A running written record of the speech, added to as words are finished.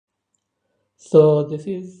So this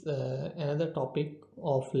is another topic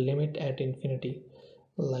of limit at infinity,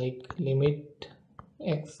 like limit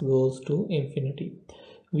x goes to infinity.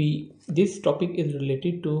 This topic is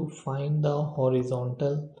related to find the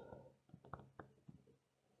horizontal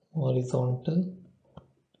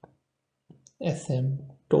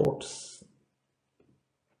asymptotes.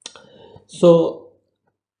 So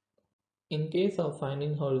in case of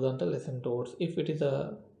finding horizontal asymptotes, if it is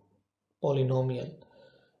a polynomial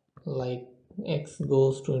like x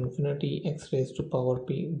goes to infinity, x raised to power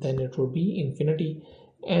p, then it would be infinity.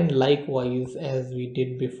 And likewise, as we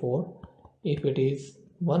did before, if it is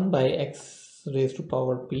 1 by x raised to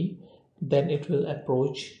power p, then it will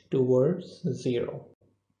approach towards 0.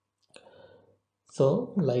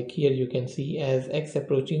 So like here you can see, as x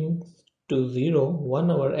approaching to 0,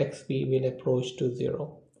 1 over xp will approach to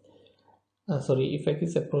 0. Sorry, if x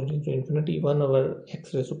is approaching to infinity, 1 over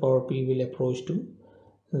x raised to power p will approach to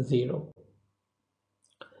 0.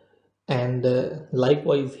 And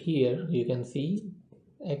likewise here you can see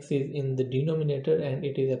x is in the denominator and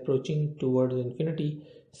it is approaching towards infinity,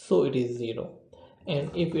 so it is 0.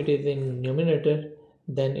 And if it is in numerator,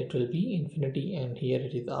 then it will be infinity, and here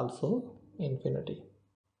it is also infinity.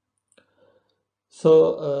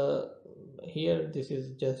 So here this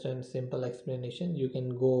is just a simple explanation, you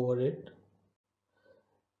can go over it.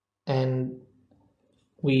 And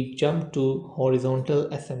we jump to horizontal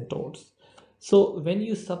asymptotes. So when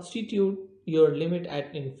you substitute your limit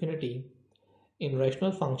at infinity in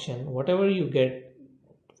rational function, whatever you get,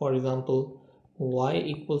 for example y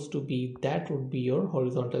equals to b, that would be your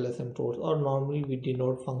horizontal asymptotes, or normally we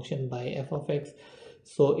denote function by f of x.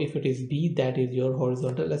 So if it is b, that is your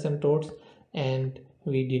horizontal asymptotes, and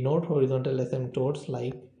we denote horizontal asymptotes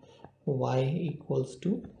like y equals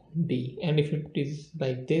to b. And if it is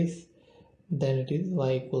like this, then it is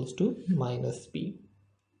y equals to minus b.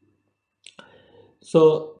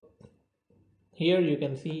 So here you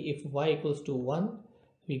can see, if y equals to 1,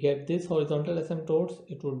 we get this horizontal asymptotes,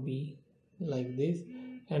 it would be like this.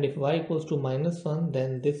 And if y equals to minus 1,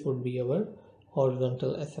 then this would be our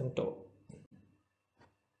horizontal asymptote.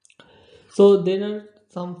 So there are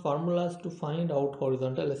some formulas to find out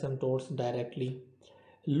horizontal asymptotes directly.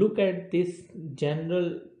 Look at this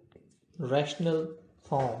general rational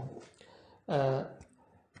form. Uh,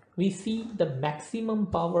 we see the maximum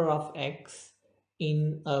power of x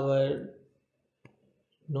in our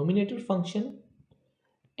numerator function,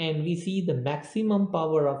 and we see the maximum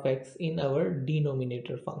power of x in our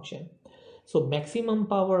denominator function. So maximum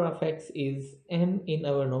power of x is m in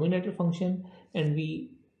our numerator function, and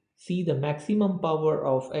we see the maximum power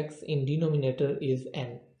of x in denominator is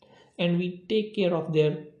n, and we take care of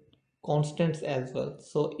their constants as well.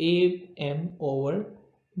 So a m over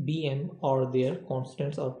bm are their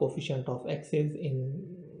constants or coefficient of x's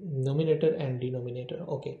in numerator and denominator.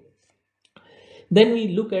 Okay, then we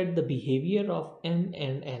look at the behavior of m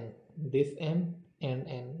and n. This m and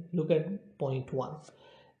n. Look at point 1.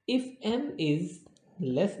 If m is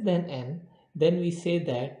less than n, then we say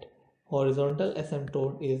that horizontal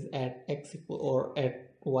asymptote is at x equal or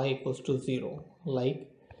at y equals to 0. Like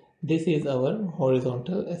this is our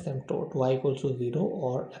horizontal asymptote, y equals to 0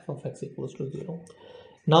 or f of x equals to 0.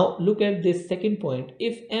 Now look at this second point.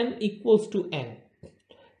 If m equals to n,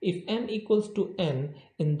 if m equals to n,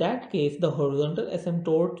 in that case the horizontal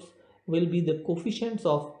asymptotes will be the coefficients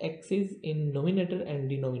of x's in numerator and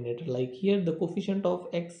denominator. Like here the coefficient of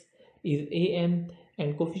x is am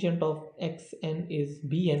and coefficient of xn is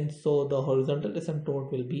bn, so the horizontal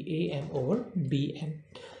asymptote will be am over bm.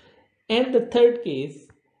 And the third case,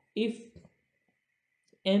 if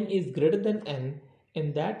m is greater than n,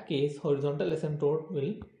 in that case horizontal asymptote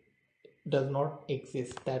will does not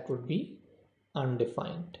exist, that would be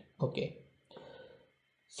undefined. Okay,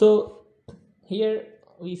 so here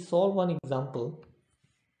we solve one example.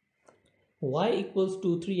 Y equals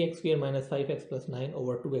to 3x square minus 5x plus 9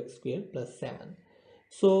 over 2x square plus 7.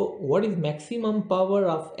 So what is maximum power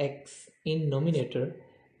of x in numerator?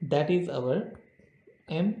 That is our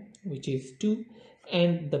m, which is 2,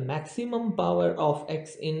 and the maximum power of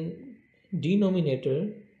x in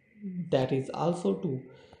denominator, that is also 2,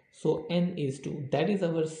 so n is 2. That is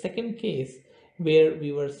our second case, where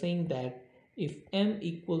we were saying that if m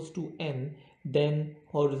equals to n, then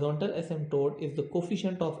horizontal asymptote is the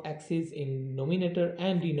coefficient of x's in numerator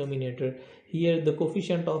and denominator. Here the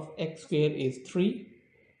coefficient of x square is 3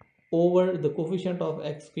 over the coefficient of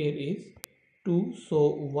x square is 2,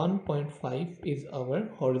 so 1.5 is our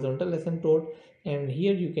horizontal asymptote. And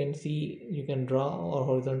here you can see, you can draw our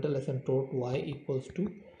horizontal asymptote y equals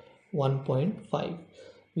to 1.5.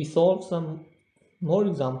 We solve some more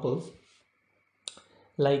examples,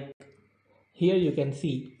 like here you can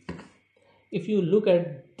see, if you look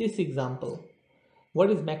at this example, what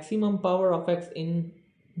is maximum power of x in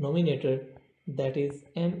numerator? That is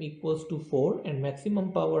m equals to 4, and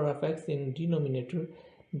maximum power of x in denominator,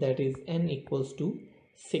 that is n equals to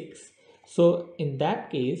 6. So in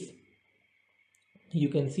that case, you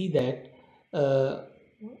can see that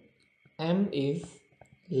m is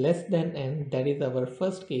less than n, that is our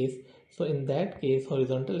first case. So in that case,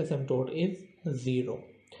 horizontal asymptote is 0.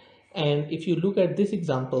 And if you look at this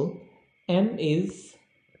example, m is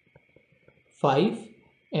 5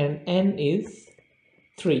 and n is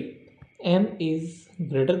 3. M is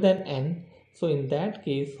greater than n, so in that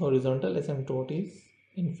case horizontal asymptote is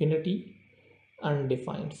infinity,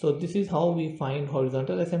 undefined. So this is how we find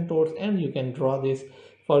horizontal asymptotes, and you can draw this.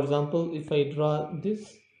 For example, if I draw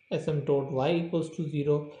this asymptote y equals to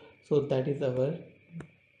 0, so that is our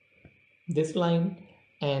this line,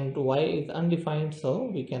 and y is undefined,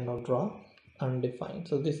 so we cannot draw undefined.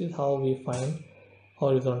 So this is how we find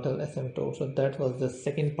horizontal asymptote. So that was the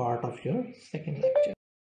second part of your second lecture.